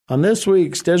On this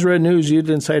week's Deseret News Ute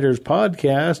Insiders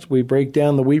podcast, we break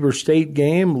down the Weber State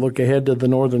game, look ahead to the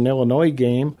Northern Illinois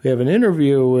game. We have an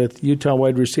interview with Utah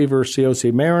wide receiver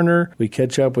COC Mariner. We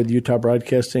catch up with Utah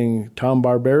Broadcasting Tom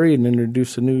Barberi and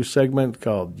introduce a new segment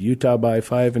called Utah by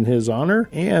 5 in his honor.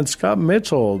 And Scott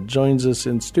Mitchell joins us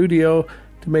in studio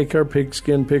to make our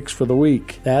pigskin picks for the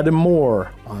week. That and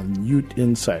more on Ute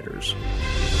Insiders.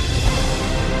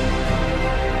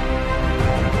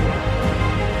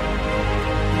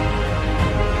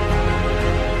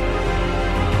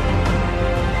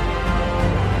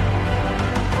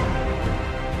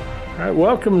 All right,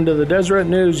 welcome to the Deseret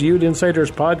News Ute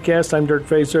Insiders podcast. I'm Dirk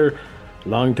Facer,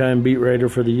 longtime beat writer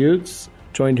for the Utes.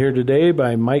 Joined here today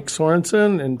by Mike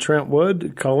Sorensen and Trent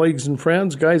Wood, colleagues and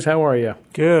friends. Guys, how are you?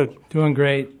 Good. Doing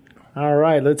great. All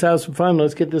right, let's have some fun.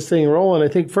 Let's get this thing rolling.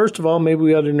 I think, first of all, maybe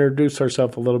we ought to introduce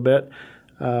ourselves a little bit.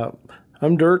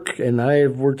 I'm Dirk, and I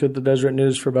have worked at the Deseret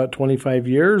News for about 25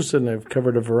 years, and I've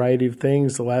covered a variety of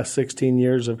things. The last 16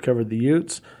 years, I've covered the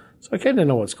Utes. So I kind of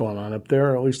know what's going on up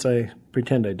there, or at least I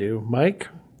pretend I do. Mike?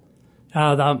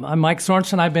 I'm Mike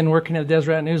Sorensen. I've been working at the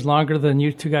Deseret News longer than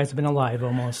you two guys have been alive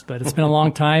almost, but it's been a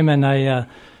long time, and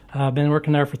I've been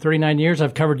working there for 39 years.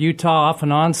 I've covered Utah off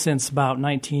and on since about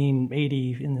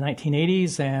 1980, in the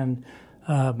 1980s,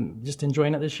 and just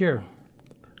enjoying it this year.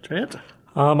 Trent?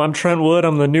 I'm Trent Wood.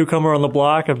 I'm the newcomer on the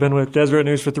block. I've been with Deseret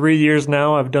News for 3 years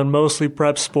now. I've done mostly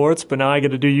prep sports, but now I get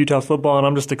to do Utah football, and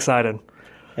I'm just excited.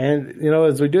 And, you know,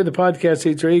 as we do the podcast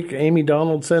each week, Amy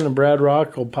Donaldson and Brad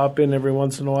Rock will pop in every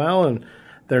once in a while, and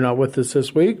they're not with us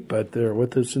this week, but they're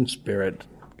with us in spirit.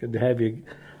 Good to have you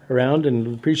around,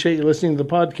 and appreciate you listening to the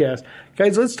podcast.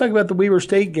 Guys, let's talk about the Weber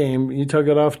State game. You took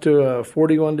it off to a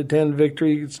 41-10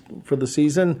 victory for the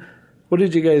season. What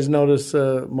did you guys notice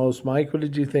most, Mike? What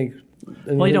did you think?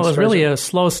 Well, you know, it was really a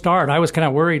slow start. I was kind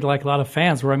of worried, like a lot of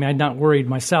fans were. I mean, I'm not worried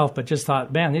myself, but just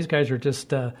thought, man, these guys are just,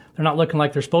 they're not looking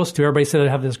like they're supposed to. Everybody said they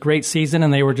have this great season,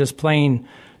 and they were just playing,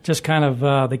 just kind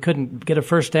of, they couldn't get a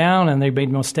first down, and they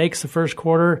made mistakes the first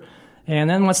quarter. And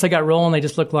then once they got rolling, they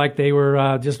just looked like they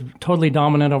were just totally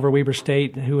dominant over Weber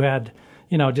State, who had,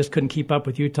 you know, just couldn't keep up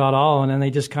with Utah at all. And then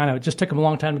they just kind of, just took them a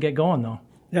long time to get going, though.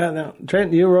 Yeah, now,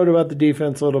 Trent, you wrote about the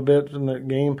defense a little bit in the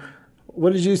game.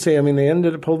 What did you say? I mean, they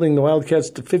ended up holding the Wildcats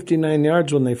to 59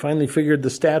 yards when they finally figured the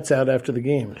stats out after the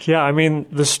game. Yeah, I mean,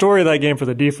 the story of that game for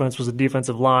the defense was the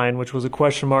defensive line, which was a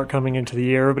question mark coming into the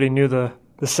year. Everybody knew the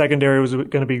secondary was going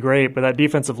to be great, but that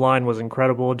defensive line was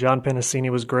incredible. John Penasini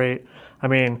was great. I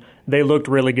mean, they looked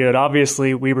really good.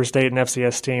 Obviously, Weber State an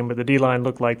FCS team, but the D-line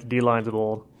looked like the D-lines of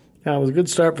old. Yeah, it was a good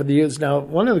start for the Utes. Now,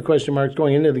 one of the question marks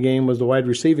going into the game was the wide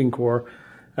receiving core.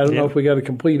 I don't know if we got a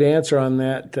complete answer on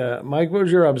that. Mike, what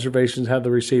was your observations how the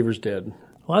receivers did?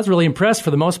 Well, I was really impressed for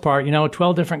the most part. You know,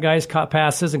 12 different guys caught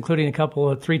passes, including a couple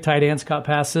of 3 tight ends caught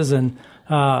passes. And,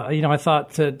 you know, I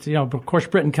thought that, you know, of course,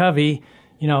 Britton Covey,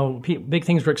 you know, big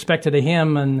things were expected of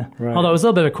him. And although it was a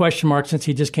little bit of a question mark since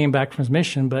he just came back from his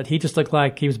mission, but he just looked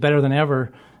like he was better than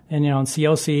ever. And, you know, in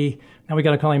COC, now we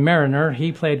got to call him Mariner.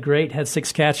 He played great, had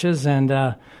 6 catches,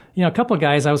 and you know, a couple of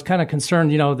guys, I was kind of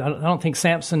concerned, you know, I don't think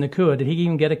Samson Nakua, did he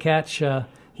even get a catch?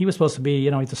 He was supposed to be,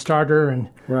 you know, he's a starter. And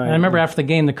I remember after the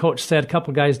game, the coach said a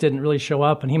couple of guys didn't really show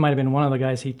up, and he might have been one of the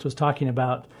guys he was talking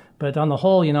about. But on the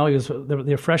whole, you know,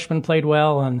 the freshmen played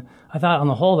well, and I thought on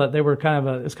the whole that they were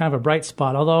it was kind of a bright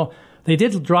spot. Although they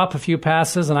did drop a few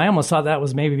passes, and I almost thought that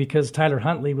was maybe because Tyler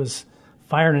Huntley was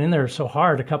firing in there so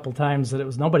hard a couple times that it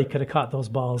was nobody could have caught those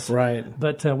balls. Right.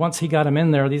 But once he got him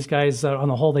in there, these guys, on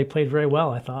the whole, they played very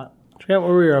well, I thought. Trent, what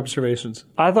were your observations?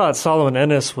 I thought Solomon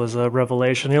Ennis was a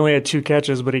revelation. He only had 2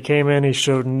 catches, but he came in. He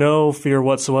showed no fear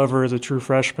whatsoever as a true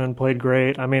freshman, played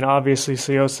great. I mean, obviously,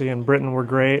 COC and Britton were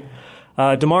great.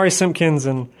 Damari Simpkins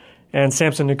and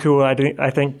Samson Nakua, I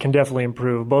think, can definitely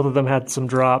improve. Both of them had some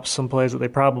drops, some plays that they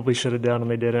probably should have done,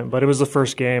 and they didn't. But it was the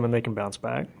first game, and they can bounce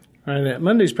back. All right, at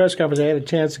Monday's press conference, I had a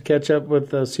chance to catch up with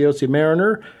COC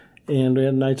Mariner, and we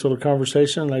had a nice little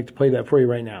conversation. I'd like to play that for you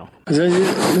right now.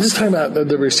 Just talking about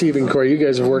the receiving core. You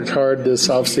guys have worked hard this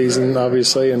offseason,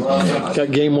 obviously, and got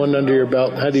game 1 under your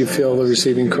belt. How do you feel the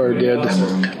receiving core did?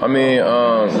 I mean,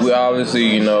 we obviously,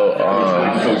 you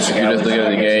just look at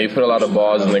the game. You put a lot of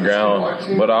balls in the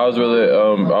ground, but I was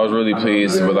really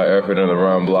pleased with our effort in the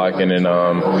run blocking and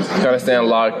kind of staying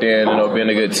locked in, being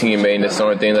a good teammate and just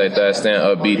certain things like that, staying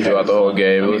upbeat throughout the whole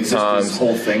game. It was times,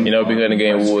 beginning of the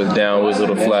game, we was down, we was a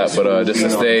little flat, that. But just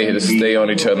to stay on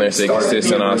each other and stay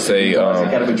consistent, I'll say,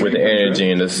 with the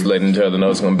energy and just letting each other know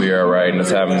it's going to be all right, and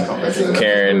just having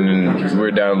Karen and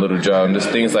we're down a little job and just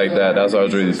things like that. That's what I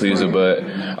was really pleased with. But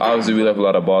obviously we left a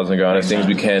lot of balls on the ground. There's things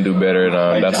we can do better,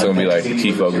 and that's going to be like the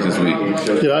key focus this week.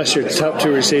 You lost your top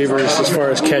two receivers as far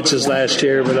as catches last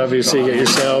year, but obviously you got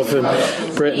yourself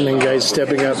and Britton and guys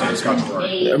stepping up.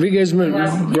 Have you guys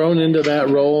grown into that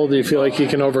role? Do you feel like you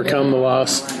can overcome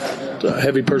the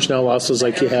heavy personnel losses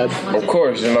like you had? Of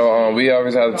course, we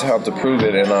always have to prove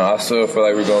it, and I still feel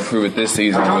like we're going to prove it this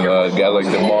season with guys like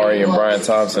Damari and Brian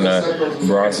Thompson,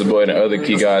 Bronson Boyd, and other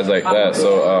key guys like that.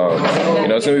 So,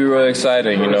 it's going to be really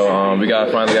exciting. We finally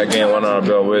got game one on our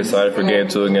belt. We're excited for game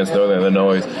two against Northern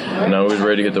Illinois, and we're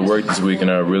ready to get to work this week and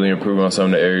really improve on some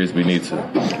of the areas we need to.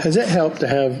 Has it helped to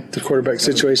have the quarterback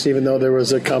situation, even though there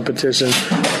was a competition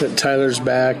that Tyler's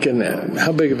back, and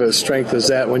how big of a strength is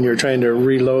that when you're trying to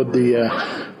reload the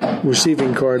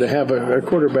receiving core, to have a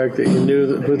quarterback that you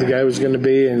knew who the guy was going to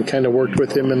be and kind of worked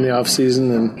with him in the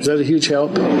offseason? And is that a huge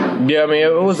help? Yeah,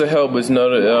 it was a help, but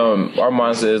our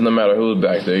mindset is no matter who's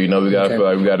back there, we got to feel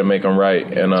like we got to make them right.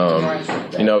 And,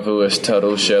 if it was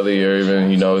Tuttle, Shelley, or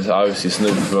even, it's obviously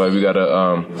Snoop, I feel like we got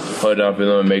to hold it down for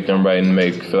them and make them right and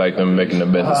feel like they're making the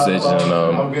best decision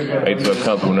and make them feel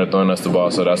comfortable when they're throwing us the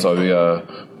ball. So that's why we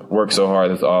work so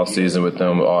hard this all season with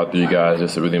them, all three guys,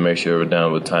 just to really make sure we're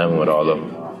down with time with all of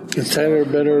them. Is Tyler a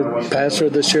better passer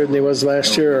this year than he was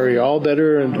last year? Or are you all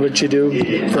better in what you do?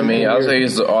 I'll say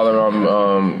he's an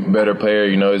all-around better player.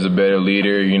 He's a better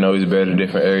leader. He's better in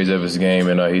different areas of his game,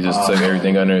 and he just took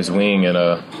everything under his wing. And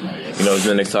it's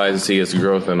been exciting to see his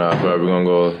growth, and we're going to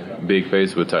go big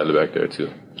face with Tyler back there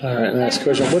too. All right, last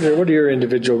question. What are your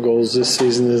individual goals this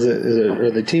season?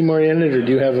 Are they team-oriented, or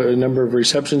do you have a number of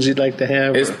receptions you'd like to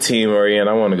have? It's team-oriented.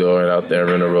 I want to go out there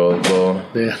and run a Rose Bowl.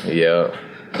 Yeah.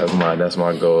 That's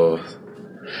my goal.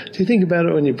 Do you think about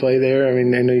it when you play there? I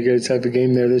know you guys have a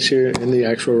game there this year in the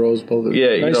actual Rose Bowl.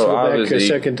 Yeah, nice to go back a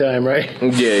second time, right?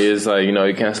 Yeah, it's like,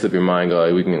 you can't slip your mind. Go,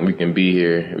 like, we can be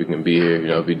here. We can be here.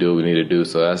 If we do what we need to do.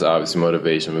 So that's obviously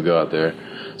motivation. We go out there.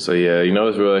 So, yeah,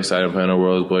 it's really exciting playing a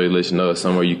Rose Bowl. It lets you know it's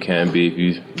somewhere you can be if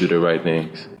you do the right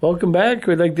things. Welcome back.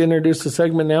 We'd like to introduce a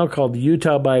segment now called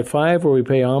Utah by 5, where we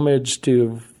pay homage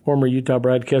to former Utah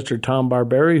broadcaster Tom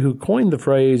Barberi, who coined the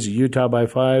phrase Utah by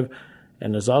 5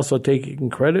 and is also taking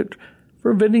credit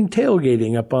for inventing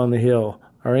tailgating up on the hill.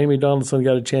 Our Amy Donaldson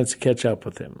got a chance to catch up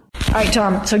with him. All right,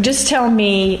 Tom, so just tell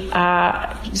me,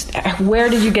 where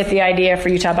did you get the idea for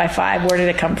Utah by 5? Where did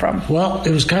it come from? Well, it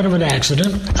was kind of an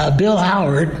accident. Bill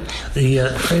Howard,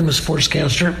 the famous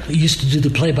sportscaster, used to do the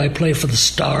play-by-play for the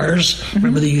Stars. Mm-hmm.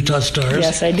 Remember the Utah Stars?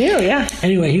 Yes, I do, yeah.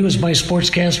 Anyway, he was my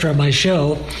sportscaster on my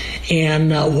show,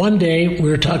 and one day we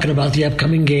were talking about the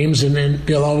upcoming games, and then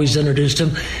Bill always introduced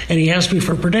him, and he asked me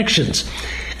for predictions.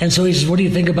 And so he says, what do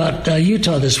you think about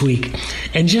Utah this week?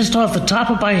 And just off the top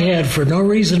of my head, for no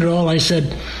reason at all, I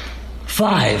said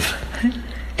 5.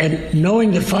 And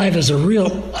knowing that 5 is a real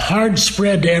hard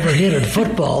spread to ever hit in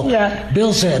football, yeah.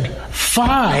 Bill said,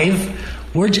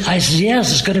 5? I said,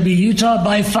 yes, it's going to be Utah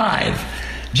by 5.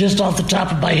 Just off the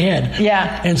top of my head.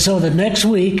 Yeah. And so the next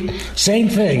week, same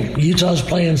thing. Utah's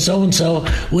playing so-and-so.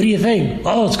 What do you think?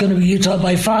 Oh, it's going to be Utah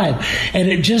by 5. And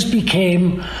it just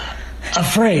became a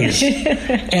phrase,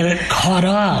 and it caught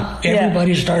on.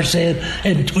 Everybody started saying,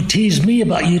 and teased me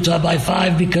about Utah by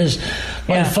 5 because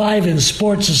by 5 in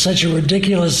sports is such a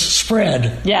ridiculous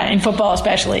spread. Yeah, in football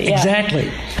especially. Yeah. Exactly.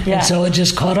 Yeah. And so it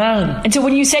just caught on. And so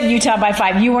when you said Utah by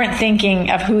 5, you weren't thinking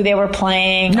of who they were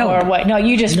playing or what? No,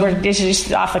 you just were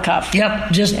just off the cuff.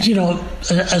 Yep, just,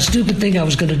 a stupid thing I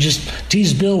was going to just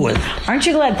tease Bill with. Aren't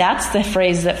you glad that's the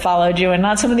phrase that followed you and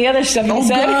not some of the other stuff you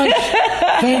said? Oh,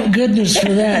 God. Thank goodness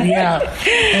for that, yeah.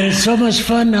 And it's so much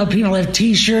fun now. People have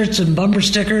T-shirts and bumper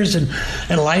stickers and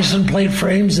license plate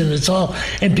frames, and it's all.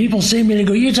 And people see me and they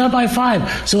go, Utah by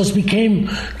 5. So it's became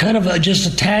kind of just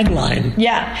a tagline.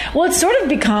 Yeah. Well, it's sort of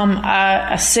become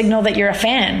a signal that you're a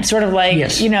fan. Sort of like,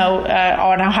 yes. An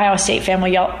Ohio State fan will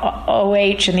yell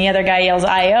OH and the other guy yells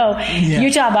IO. Yeah.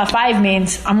 Utah by 5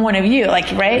 means I'm one of you,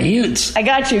 like, right? Utes. I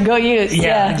got you. Go Utes.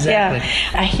 Yeah, exactly.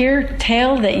 Yeah. I hear,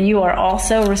 Tail, that you are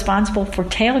also responsible for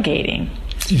tailgating.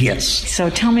 Yes. So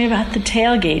tell me about the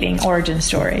tailgating origin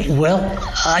story. Well,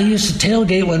 I used to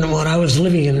tailgate when I was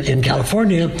living in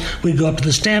California. We'd go up to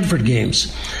the Stanford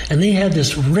games, and they had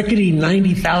this rickety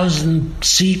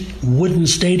 90,000-seat wooden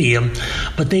stadium,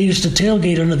 but they used to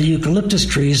tailgate under the eucalyptus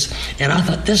trees, and I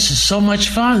thought, this is so much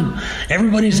fun.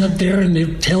 Everybody's up there, and they're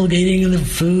tailgating, and the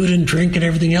food and drink and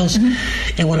everything else.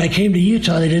 Mm-hmm. And when I came to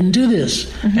Utah, they didn't do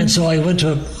this. Mm-hmm. And so I went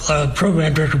to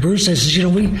program director Bruce. I said,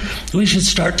 we should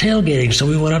start tailgating. So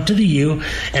we went up to the U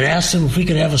and asked them if we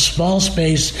could have a small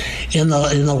space in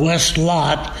the west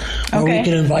lot where we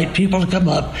could invite people to come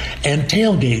up and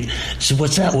tailgate. So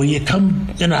what's that? Well, you come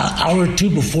an hour or two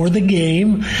before the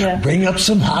game, bring up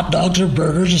some hot dogs or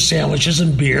burgers or sandwiches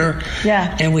and beer,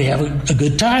 and we have a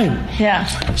good time. Yeah.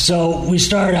 So we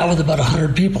started out with about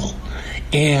 100 people.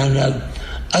 And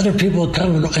other people would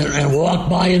come and walk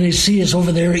by, and they see us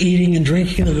over there eating and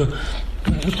drinking, and they go,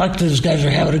 looks like those guys are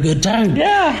having a good time.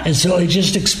 Yeah. And so it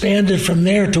just expanded from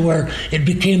there to where it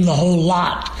became the whole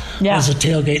lot as a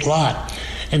tailgate lot.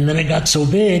 And then it got so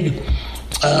big,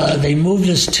 they moved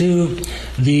us to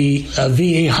the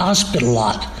VA hospital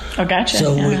lot. Oh, gotcha.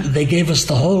 So they gave us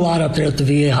the whole lot up there at the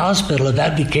VA hospital, and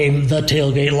that became the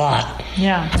tailgate lot.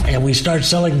 Yeah. And we started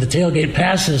selling the tailgate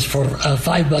passes for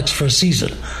 $5 for a season,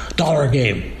 $1 a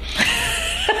game.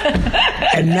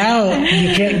 And now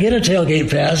you can't get a tailgate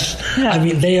pass. I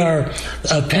mean, they are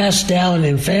passed down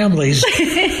in families.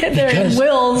 They're in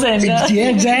wills. And, yeah,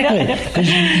 exactly. Because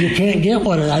you can't get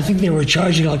one. And I think they were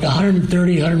charging like $130,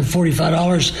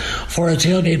 $145 for a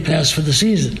tailgate pass for the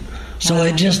season. So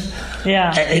it just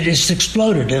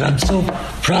exploded, and I'm so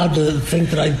proud to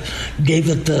think that I gave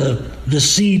it the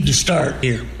seed to start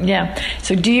here. Yeah.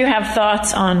 So do you have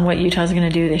thoughts on what Utah's going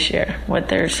to do this year, what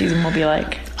their season will be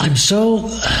like? I'm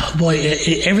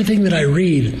everything that I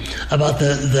read about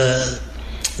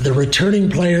the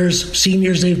returning players,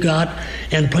 seniors they've got,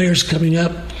 and players coming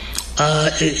up,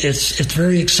 it's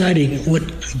very exciting. What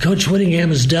Coach Whittingham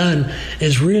has done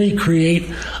is really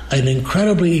create an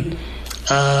incredibly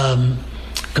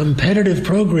competitive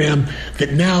program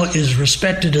that now is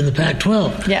respected in the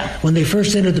Pac-12. Yeah. When they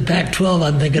first entered the Pac-12,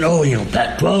 I'm thinking,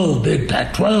 Pac-12, big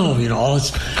Pac-12, all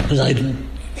this, because I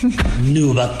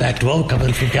knew about Pac-12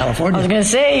 coming from California. I was going to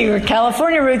say, your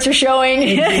California roots are showing.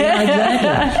 Yeah,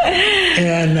 exactly.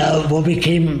 And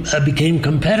became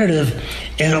competitive,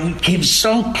 and it came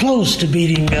so close to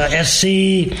beating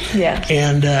SC. Yeah.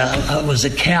 And was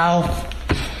it Cal,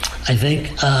 I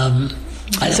think.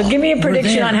 So give me a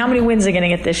prediction on how many wins they're going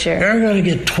to get this year. They're going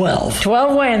to get 12.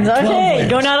 12 wins. Okay, 12 wins.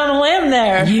 Going out on a limb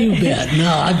there. You bet. No,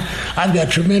 I've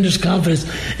got tremendous confidence.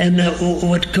 And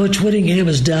what Coach Whittingham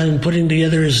has done in putting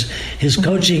together his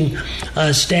coaching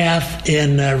staff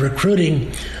and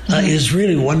recruiting is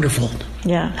really wonderful.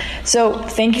 Yeah. So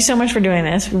thank you so much for doing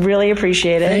this. Really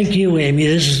appreciate it. Thank you, Amy.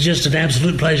 This is just an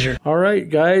absolute pleasure. All right,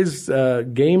 guys.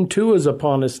 Game 2 is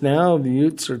upon us now. The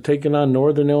Utes are taking on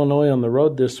Northern Illinois on the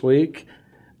road this week.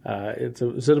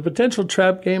 Is it a potential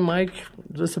trap game, Mike?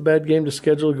 Is this a bad game to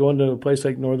schedule going to a place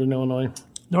like Northern Illinois?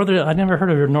 I never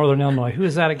heard of Northern Illinois. Who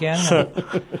is that again?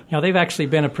 They've actually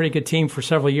been a pretty good team for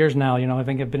several years now. I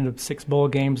think they've been to 6 bowl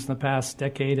games in the past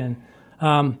decade, and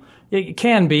it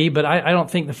can be, but I don't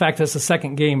think the fact that it's the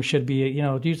second game should be.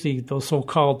 Usually those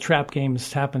so-called trap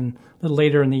games happen a little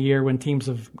later in the year when teams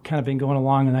have kind of been going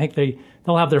along, and I think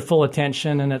they'll have their full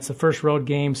attention, and it's the first road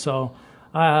game, so.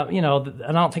 I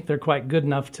don't think they're quite good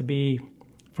enough to be,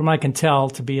 from what I can tell,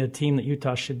 to be a team that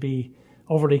Utah should be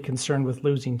overly concerned with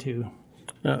losing to.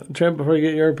 Trent, before you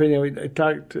get your opinion,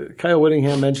 Kyle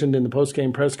Whittingham mentioned in the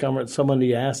post-game press conference,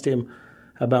 somebody asked him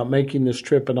about making this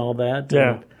trip and all that.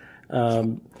 Yeah.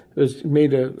 And,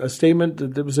 made a statement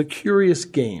that it was a curious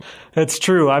game. It's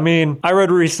true. I mean, I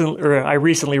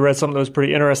recently read something that was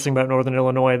pretty interesting about Northern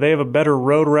Illinois. They have a better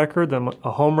road record than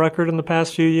a home record in the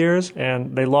past few years,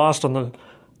 and they lost on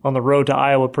the road to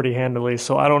Iowa pretty handily.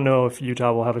 So I don't know if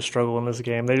Utah will have a struggle in this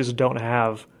game. They just don't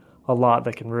have a lot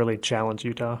that can really challenge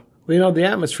Utah. Well, the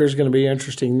atmosphere is going to be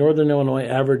interesting. Northern Illinois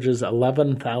averages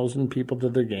 11,000 people to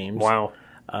their games. Wow.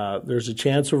 There's a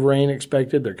chance of rain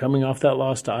expected. They're coming off that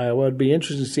loss to Iowa. It'd be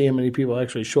interesting to see how many people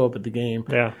actually show up at the game.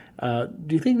 Yeah.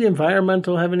 Do you think the environment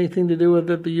will have anything to do with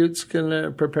it? The Utes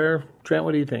can prepare? Trent,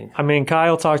 what do you think? I mean,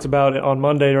 Kyle talked about it on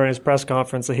Monday during his press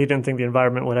conference that he didn't think the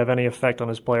environment would have any effect on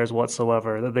his players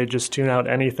whatsoever, that they just tune out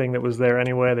anything that was there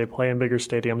anyway. They play in bigger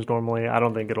stadiums normally. I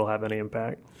don't think it'll have any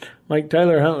impact. Mike,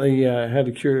 Tyler Huntley had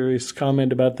a curious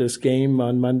comment about this game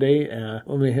on Monday.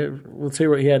 Let's hear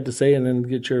what he had to say and then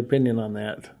get your opinion on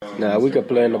that. Nah, we could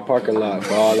play in the parking lot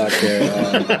for all I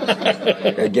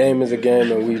care. A game is a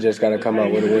game, and we just got to come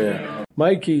out with a win.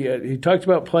 Mike, he talked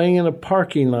about playing in a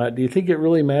parking lot. Do you think it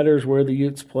really matters where the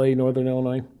Utes play Northern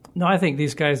Illinois? No, I think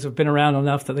these guys have been around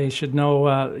enough that they should know,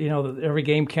 that every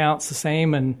game counts the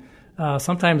same. And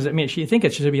sometimes, you think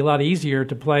it should be a lot easier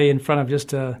to play in front of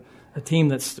just a team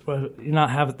that's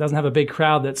doesn't have a big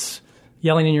crowd that's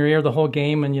yelling in your ear the whole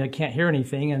game and you can't hear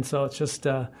anything. And so it's just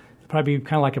probably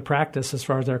kind of like a practice as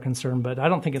far as they're concerned. But I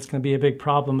don't think it's going to be a big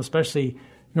problem, especially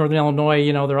Northern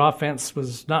Illinois. Their offense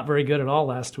was not very good at all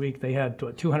last week. They had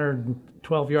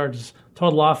 212 yards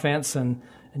total offense, and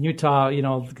And Utah,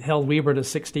 held Weber to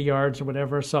 60 yards or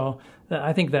whatever. So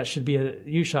I think that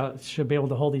Utah should be able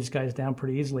to hold these guys down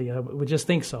pretty easily. I would just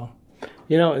think so.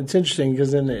 It's interesting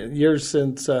because in the years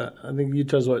since, I think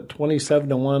Utah's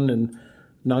 27-1 in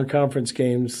non-conference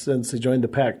games since they joined the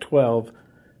Pac-12.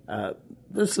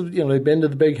 This is, they've been to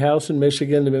the Big House in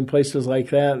Michigan. They've been places like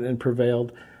that and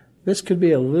prevailed. This could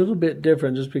be a little bit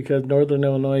different just because Northern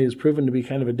Illinois has proven to be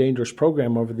kind of a dangerous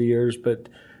program over the years. But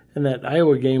in that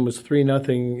Iowa game was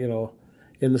 3-0,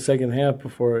 in the second half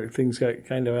before things got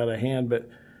kind of out of hand. But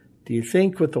do you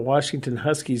think with the Washington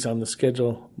Huskies on the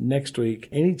schedule next week,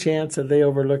 any chance that they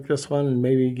overlook this one and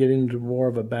maybe get into more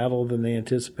of a battle than they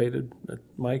anticipated?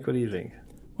 Mike, what do you think?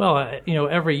 Well,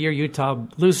 every year Utah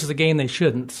loses a game they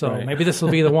shouldn't, so maybe this will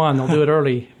be the one. They'll do it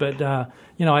early. But,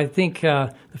 I think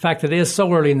the fact that it is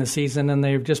so early in the season and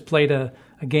they've just played a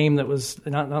game that was,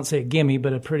 not say a gimme,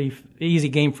 but a pretty easy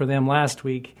game for them last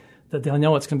week, that they'll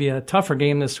know it's going to be a tougher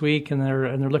game this week, and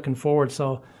they're looking forward.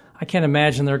 So I can't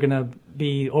imagine they're going to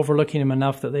be overlooking them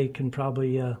enough that they can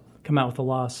probably come out with a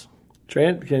loss.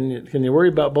 Trent, can you worry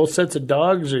about both sets of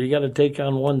dogs, or you got to take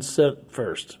on one set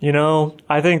first?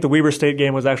 I think the Weber State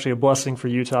game was actually a blessing for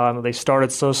Utah, and that they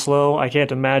started so slow. I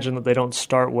can't imagine that they don't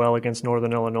start well against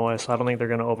Northern Illinois, so I don't think they're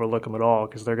going to overlook them at all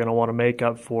because they're going to want to make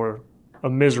up for a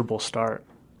miserable start.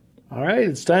 All right,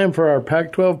 it's time for our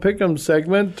Pac-12 Pick'em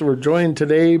segment. We're joined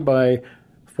today by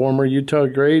former Utah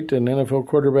great and NFL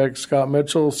quarterback Scott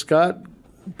Mitchell. Scott,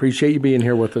 appreciate you being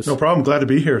here with us. No problem. Glad to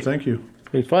be here. Thank you.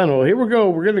 It's fun. Well, here we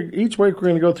go. Each week we're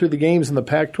going to go through the games in the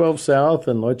Pac-12 South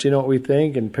and let you know what we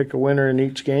think and pick a winner in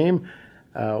each game.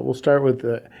 We'll start with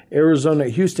the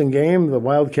Arizona-Houston game. The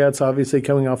Wildcats obviously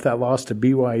coming off that loss to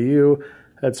BYU.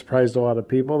 That surprised a lot of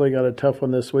people. They got a tough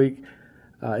one this week.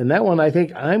 In that one, I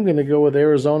think I'm going to go with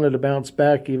Arizona to bounce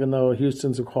back, even though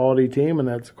Houston's a quality team and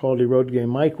that's a quality road game.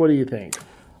 Mike, what do you think?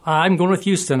 I'm going with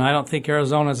Houston. I don't think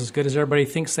Arizona's as good as everybody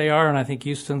thinks they are, and I think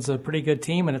Houston's a pretty good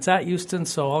team, and it's at Houston,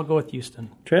 so I'll go with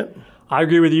Houston. Trent? I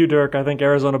agree with you, Dirk. I think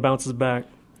Arizona bounces back.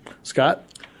 Scott?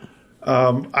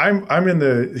 I'm in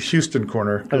the Houston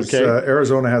corner because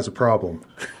Arizona has a problem.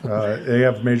 They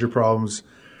have major problems.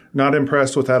 Not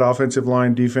impressed with that offensive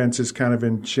line. Defense is kind of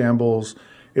in shambles.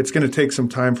 It's going to take some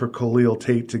time for Khalil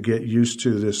Tate to get used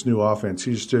to this new offense.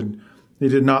 He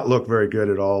did not look very good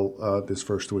at all this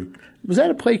first week. Was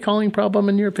that a play calling problem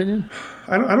in your opinion?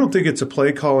 I don't think it's a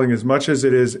play calling as much as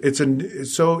it is.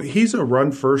 So he's a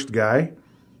run first guy,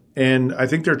 and I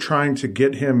think they're trying to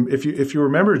get him. If you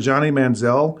remember Johnny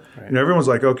Manziel, right. Everyone's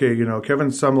like, okay, Kevin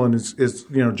Sumlin is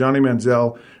Johnny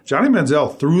Manziel. Johnny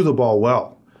Manziel threw the ball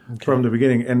well from the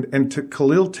beginning, and to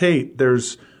Khalil Tate,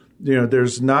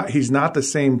 he's not the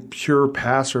same pure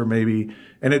passer maybe.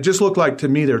 And it just looked like to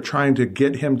me they're trying to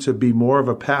get him to be more of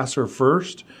a passer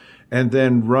first and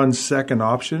then run second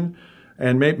option.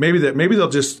 And maybe they'll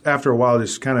just after a while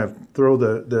just kind of throw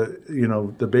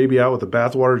the baby out with the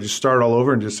bathwater, just start all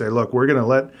over and just say, look, we're gonna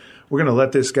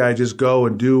let this guy just go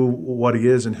and do what he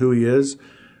is and who he is.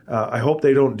 I hope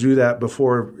they don't do that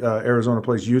before Arizona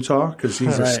plays Utah because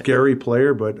he's a scary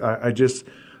player. But I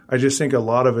just think a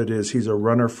lot of it is he's a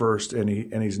runner first, and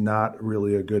he's not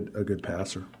really a good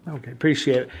passer. Okay,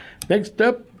 appreciate it. Next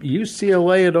up,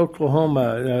 UCLA at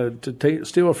Oklahoma. To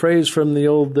steal a phrase from the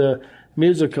old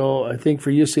musical, I think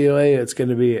for UCLA it's going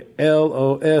to be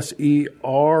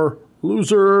LOSER,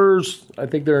 losers. I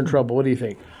think they're in trouble. What do you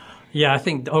think? Yeah, I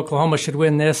think Oklahoma should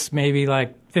win this, maybe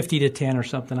like 50-10 or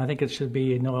something. I think it should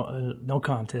be no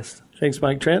contest. Thanks,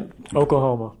 Mike. Trent?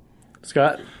 Oklahoma.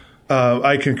 Scott?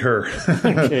 I concur.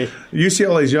 Okay.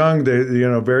 UCLA's young,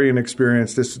 they're very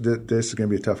inexperienced. This is going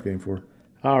to be a tough game for them.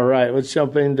 All right, let's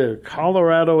jump into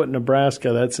Colorado at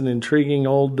Nebraska. That's an intriguing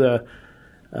old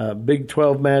Big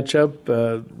 12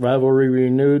 matchup, rivalry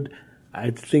renewed.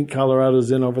 I think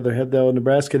Colorado's in over their head, though.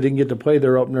 Nebraska didn't get to play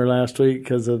their opener last week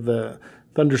because of the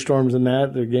thunderstorms and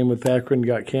that. Their game with Akron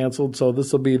got canceled, so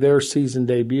this will be their season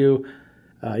debut.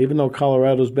 Even though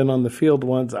Colorado's been on the field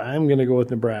once, I'm going to go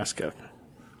with Nebraska.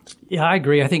 Yeah, I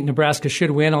agree. I think Nebraska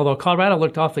should win, although Colorado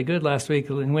looked awfully good last week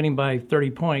in winning by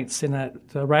 30 points in that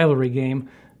rivalry game.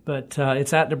 But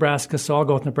it's at Nebraska, so I'll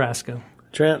go with Nebraska.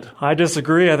 Trent? I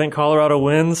disagree. I think Colorado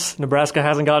wins. Nebraska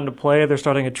hasn't gotten to play. They're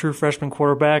starting a true freshman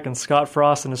quarterback, and Scott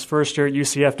Frost in his first year at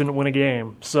UCF didn't win a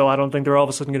game. So I don't think they're all of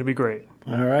a sudden going to be great.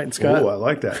 All right, Scott? Oh, I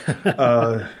like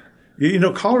that.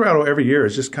 Colorado every year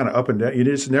is just kind of up and down. You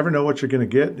just never know what you're going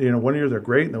to get. One year they're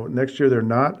great, and the next year they're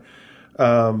not.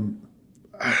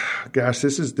 Gosh,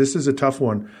 this is a tough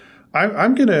one.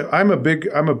 I'm a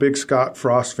big Scott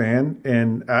Frost fan,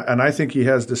 and I think he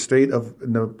has the state of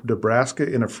Nebraska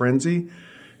in a frenzy,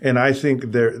 and I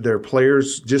think their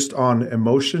players just on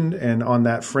emotion and on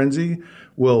that frenzy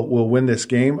will win this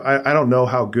game. I don't know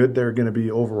how good they're going to be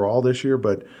overall this year,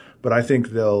 but I think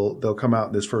they'll come out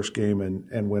in this first game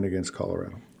and win against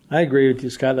Colorado. I agree with you,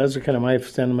 Scott. Those are kind of my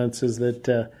sentiments. Is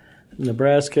that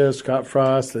Nebraska, Scott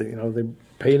Frost, they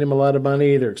paid him a lot of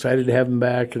money. They're excited to have him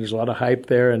back. There's a lot of hype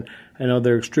there, and I know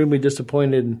they're extremely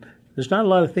disappointed. And there's not a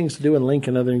lot of things to do in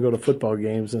Lincoln other than go to football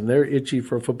games, and they're itchy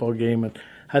for a football game, and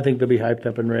I think they'll be hyped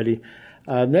up and ready.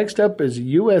 Next up is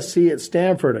USC at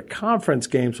Stanford, a conference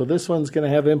game. So this one's going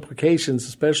to have implications,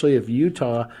 especially if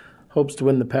Utah hopes to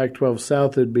win the Pac-12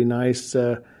 South. It would be nice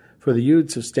for the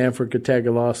Utes if Stanford could tag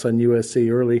a loss on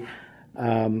USC early.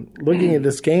 Looking at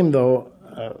this game, though,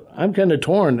 I'm kind of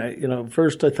torn.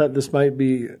 First I thought this might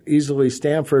be easily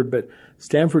Stanford, but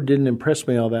Stanford didn't impress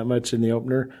me all that much in the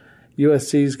opener.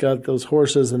 USC's got those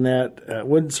horses and that.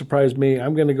 Wouldn't surprise me.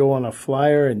 I'm going to go on a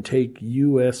flyer and take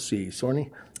USC.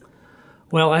 Sorny?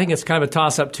 Well, I think it's kind of a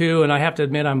toss-up, too, and I have to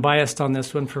admit I'm biased on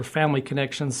this one for family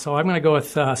connections. So I'm going to go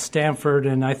with Stanford,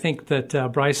 and I think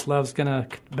that Bryce Love's going to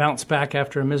bounce back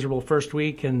after a miserable first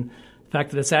week, and the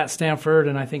fact that it's at Stanford,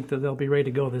 and I think that they'll be ready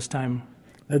to go this time.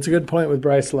 That's a good point with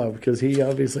Bryce Love, because he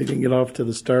obviously didn't get off to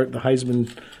the start. The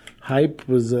Heisman hype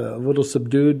was a little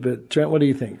subdued, but Trent, what do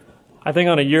you think? I think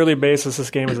on a yearly basis,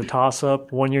 this game is a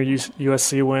toss-up. One year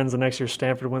USC wins, the next year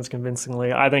Stanford wins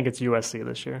convincingly. I think it's USC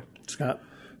this year. Scott?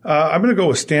 I'm going to go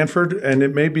with Stanford, and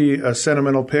it may be a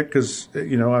sentimental pick because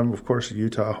I'm of course a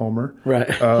Utah homer,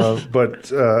 right?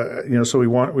 So we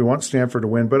want Stanford to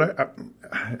win. But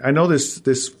I know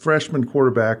this freshman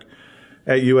quarterback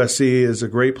at USC is a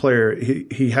great player.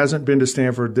 He hasn't been to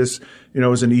Stanford. This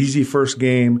is an easy first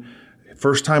game,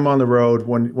 first time on the road.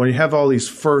 When you have all these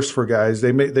firsts for guys,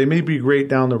 they may be great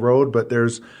down the road, but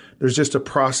there's just a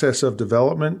process of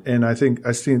development, and I think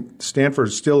Stanford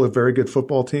is still a very good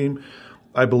football team.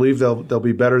 I believe they'll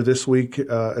be better this week,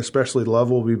 especially Love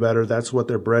will be better. That's what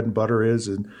their bread and butter is,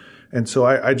 and so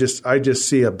I just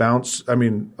see a bounce. I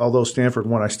mean, although Stanford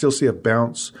won, I still see a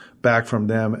bounce back from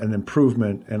them, an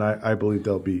improvement, and I believe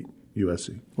they'll beat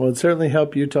USC. Well, it certainly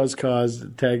helped Utah's cause to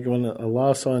tag on a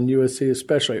loss on USC,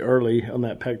 especially early on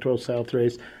that Pac-12 South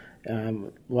race. A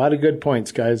lot of good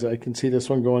points, guys. I can see this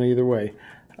one going either way.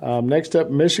 Next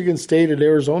up, Michigan State at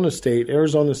Arizona State.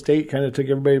 Arizona State kind of took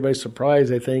everybody by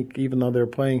surprise, I think, even though they're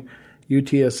playing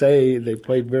UTSA. They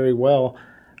played very well.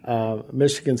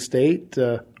 Michigan State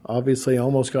obviously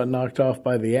almost got knocked off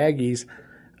by the Aggies.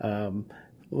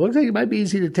 Looks like it might be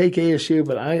easy to take ASU,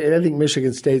 but I think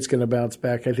Michigan State's going to bounce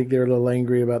back. I think they're a little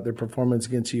angry about their performance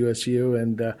against USU,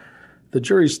 and the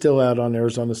jury's still out on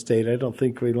Arizona State. I don't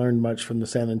think we learned much from the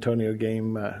San Antonio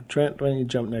game. Trent, why don't you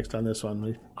jump next on this one,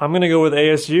 please? I'm going to go with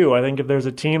ASU. I think if there's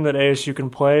a team that ASU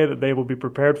can play that they will be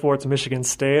prepared for, it's Michigan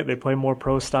State. They play more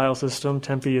pro-style system.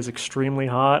 Tempe is extremely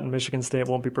hot, and Michigan State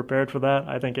won't be prepared for that.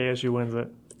 I think ASU wins it.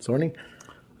 Sorny?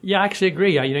 Yeah, I actually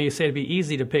agree. You say it'd be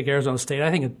easy to pick Arizona State.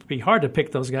 I think it'd be hard to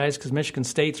pick those guys because Michigan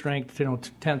State's ranked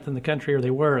 10th in the country, or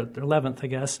they were 11th, I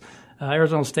guess.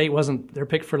 Arizona State wasn't. They're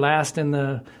picked for last in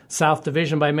the South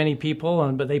Division by many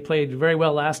people, but they played very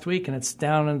well last week, and it's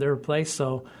down in their place.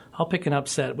 So I'll pick an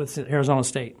upset with Arizona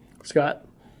State. Scott?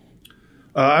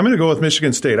 I'm going to go with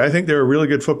Michigan State. I think they're a really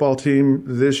good football team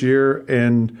this year,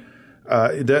 and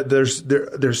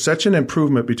there's such an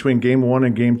improvement between game one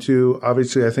and game two.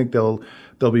 Obviously, I think they'll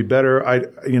be better.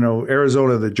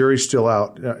 Arizona, the jury's still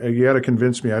out. You got to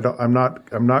convince me. I'm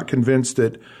not convinced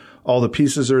that all the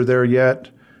pieces are there yet.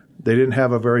 They didn't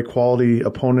have a very quality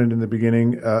opponent in the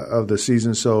beginning of the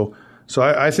season, so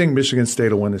I think Michigan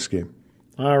State will win this game.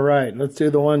 All right, let's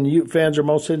do the one Ute fans are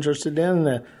most interested in,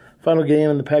 the final game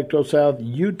in the Pac-12 South,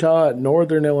 Utah at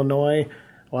Northern Illinois.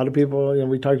 A lot of people,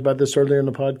 we talked about this earlier in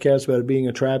the podcast about it being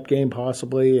a trap game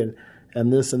possibly,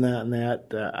 and this and that and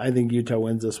that. I think Utah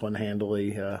wins this one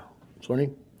handily.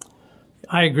 Sorny?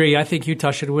 I agree. I think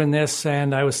Utah should win this,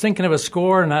 and I was thinking of a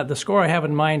score, and the score I have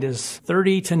in mind is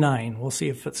 30-9. We'll see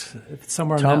if it's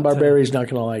somewhere. Tom Barberi's not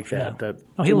going to like that.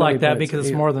 Yeah. He'll like that because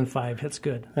it's more than 5. It's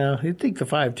good. Well, he'd think the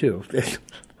 5 too.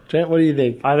 Trent, what do you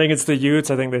think? I think it's the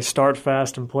Utes. I think they start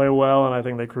fast and play well, and I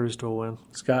think they cruise to a win.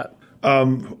 Scott?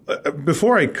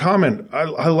 Before I comment,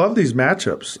 I love these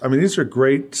matchups. I mean, these are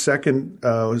great second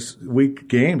week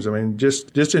games. I mean,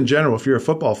 just in general, if you're a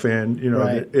football fan,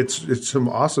 right. It's some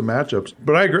awesome matchups.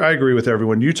 But I agree with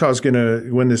everyone. Utah's going to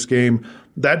win this game.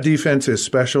 That defense is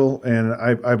special, and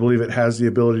I believe it has the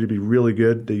ability to be really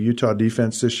good. The Utah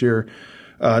defense this year,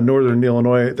 Northern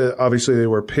Illinois, obviously they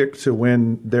were picked to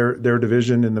win their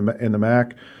division in the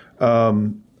MAC.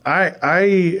 I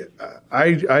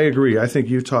agree. I think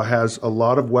Utah has a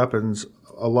lot of weapons,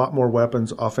 a lot more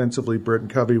weapons offensively. Britton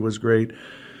Covey was great.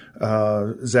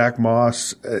 Zach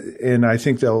Moss, and I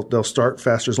think they'll start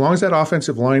faster. As long as that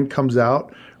offensive line comes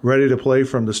out ready to play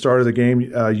from the start of the game,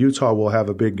 Utah will have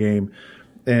a big game.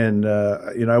 And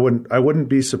I wouldn't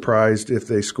be surprised if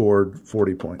they scored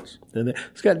 40 points. And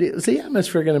Scott, is the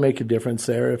atmosphere going to make a difference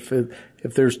there? If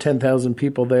there's 10,000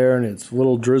 people there and it's a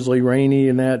little drizzly, rainy,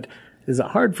 and that, is it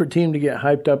hard for a team to get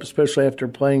hyped up, especially after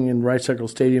playing in Rice-Eccles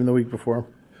Stadium the week before?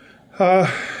 It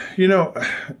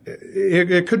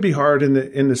could be hard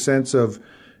in the sense of,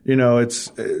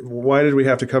 it's why did we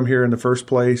have to come here in the first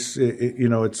place?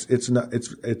 It's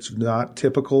not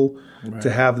typical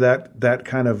to have that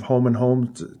kind of home and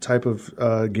home type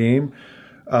of game.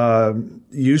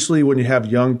 Usually, when you have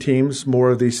young teams,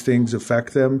 more of these things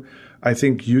affect them. I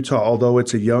think Utah, although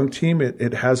it's a young team,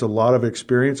 it has a lot of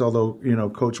experience. Although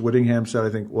Coach Whittingham said, I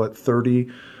think 30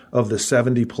 of the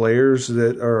 70 players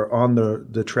that are on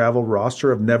the travel roster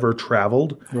have never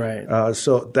traveled. Right.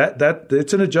 So that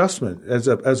it's an adjustment as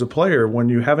a player when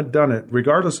you haven't done it.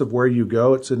 Regardless of where you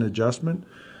go, it's an adjustment.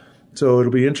 So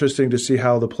it'll be interesting to see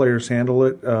how the players handle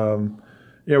it.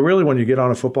 Really, when you get on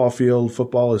a football field,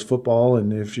 football is football,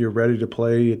 and if you're ready to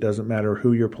play, it doesn't matter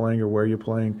who you're playing or where you're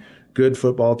playing. Good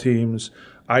football teams.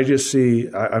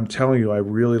 I'm telling you, I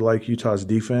really like Utah's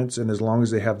defense, and as long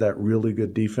as they have that really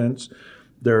good defense,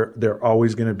 they're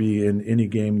always going to be in any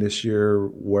game this year,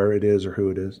 where it is or who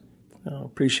it is. Oh,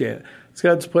 appreciate it.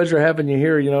 Scott, it's a pleasure having you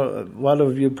here. A lot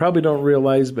of you probably don't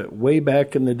realize, but way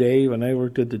back in the day when I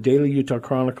worked at the Daily Utah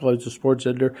Chronicle as a sports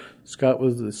editor, Scott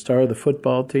was the star of the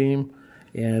football team.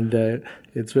 And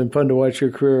it's been fun to watch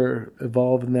your career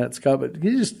evolve in that, Scott. But can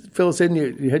you just fill us in?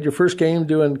 You had your first game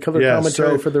doing color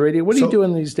commentary for the radio. What are you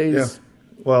doing these days? Yeah.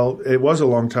 Well, it was a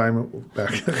long time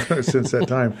back since that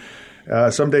time.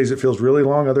 Some days it feels really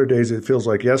long. Other days it feels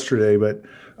like yesterday. But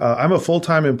I'm a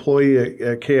full-time employee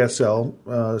at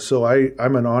KSL. So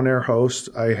I'm an on-air host.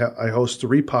 I host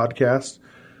 3 podcasts.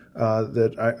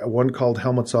 One called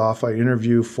Helmets Off. I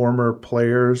interview former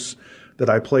players that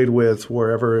I played with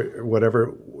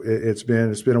whatever it's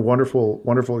been. It's been a wonderful,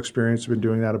 wonderful experience. I've been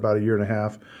doing that about a year and a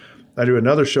half. I do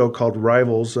another show called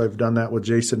Rivals. I've done that with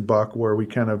Jason Buck, where we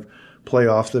kind of play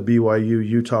off the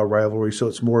BYU-Utah rivalry, so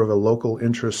it's more of a local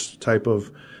interest type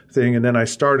of thing. And then I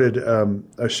started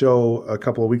a show a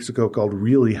couple of weeks ago called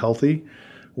Really Healthy,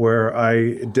 where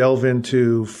I delve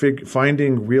into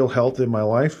finding real health in my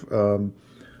life.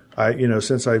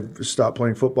 Since I've stopped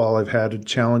playing football, I've had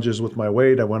challenges with my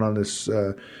weight. I went on this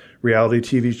reality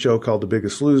TV show called The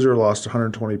Biggest Loser, lost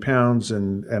 120 pounds,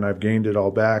 and I've gained it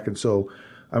all back. And so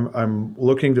I'm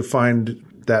looking to find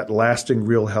that lasting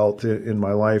real health in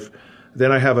my life.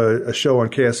 Then I have a show on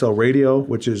KSL Radio,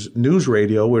 which is news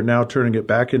radio. We're now turning it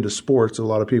back into sports. A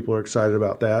lot of people are excited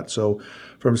about that. So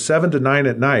from 7 to 9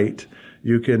 at night,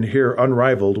 you can hear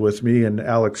Unrivaled with me and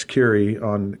Alex Curie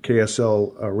on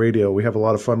KSL Radio. We have a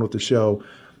lot of fun with the show,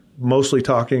 mostly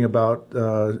talking about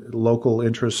local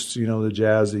interests, the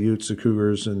Jazz, the Utes, the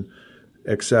Cougars, and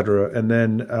et cetera. And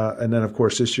then, of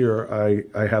course, this year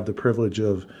I have the privilege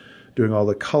of doing all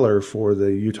the color for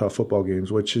the Utah football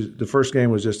games, which is, the first game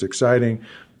was just exciting.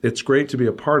 It's great to be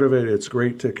a part of it. It's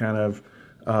great to kind of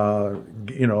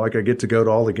like I get to go to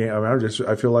all the games. I mean,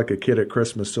 I feel like a kid at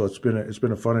Christmas. So it's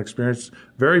been a fun experience.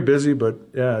 Very busy, but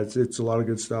yeah, it's a lot of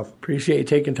good stuff. Appreciate you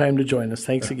taking time to join us.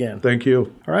 Thanks again. Thank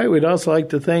you. All right, we'd also like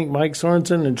to thank Mike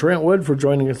Sorensen and Trent Wood for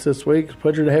joining us this week. It's a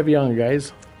pleasure to have you on,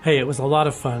 guys. Hey, it was a lot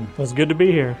of fun. It was good to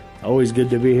be here. Always good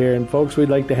to be here. And folks, we'd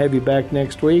like to have you back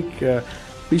next week.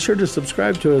 Be sure to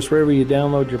subscribe to us wherever you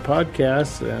download your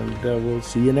podcasts, and we'll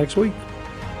see you next week.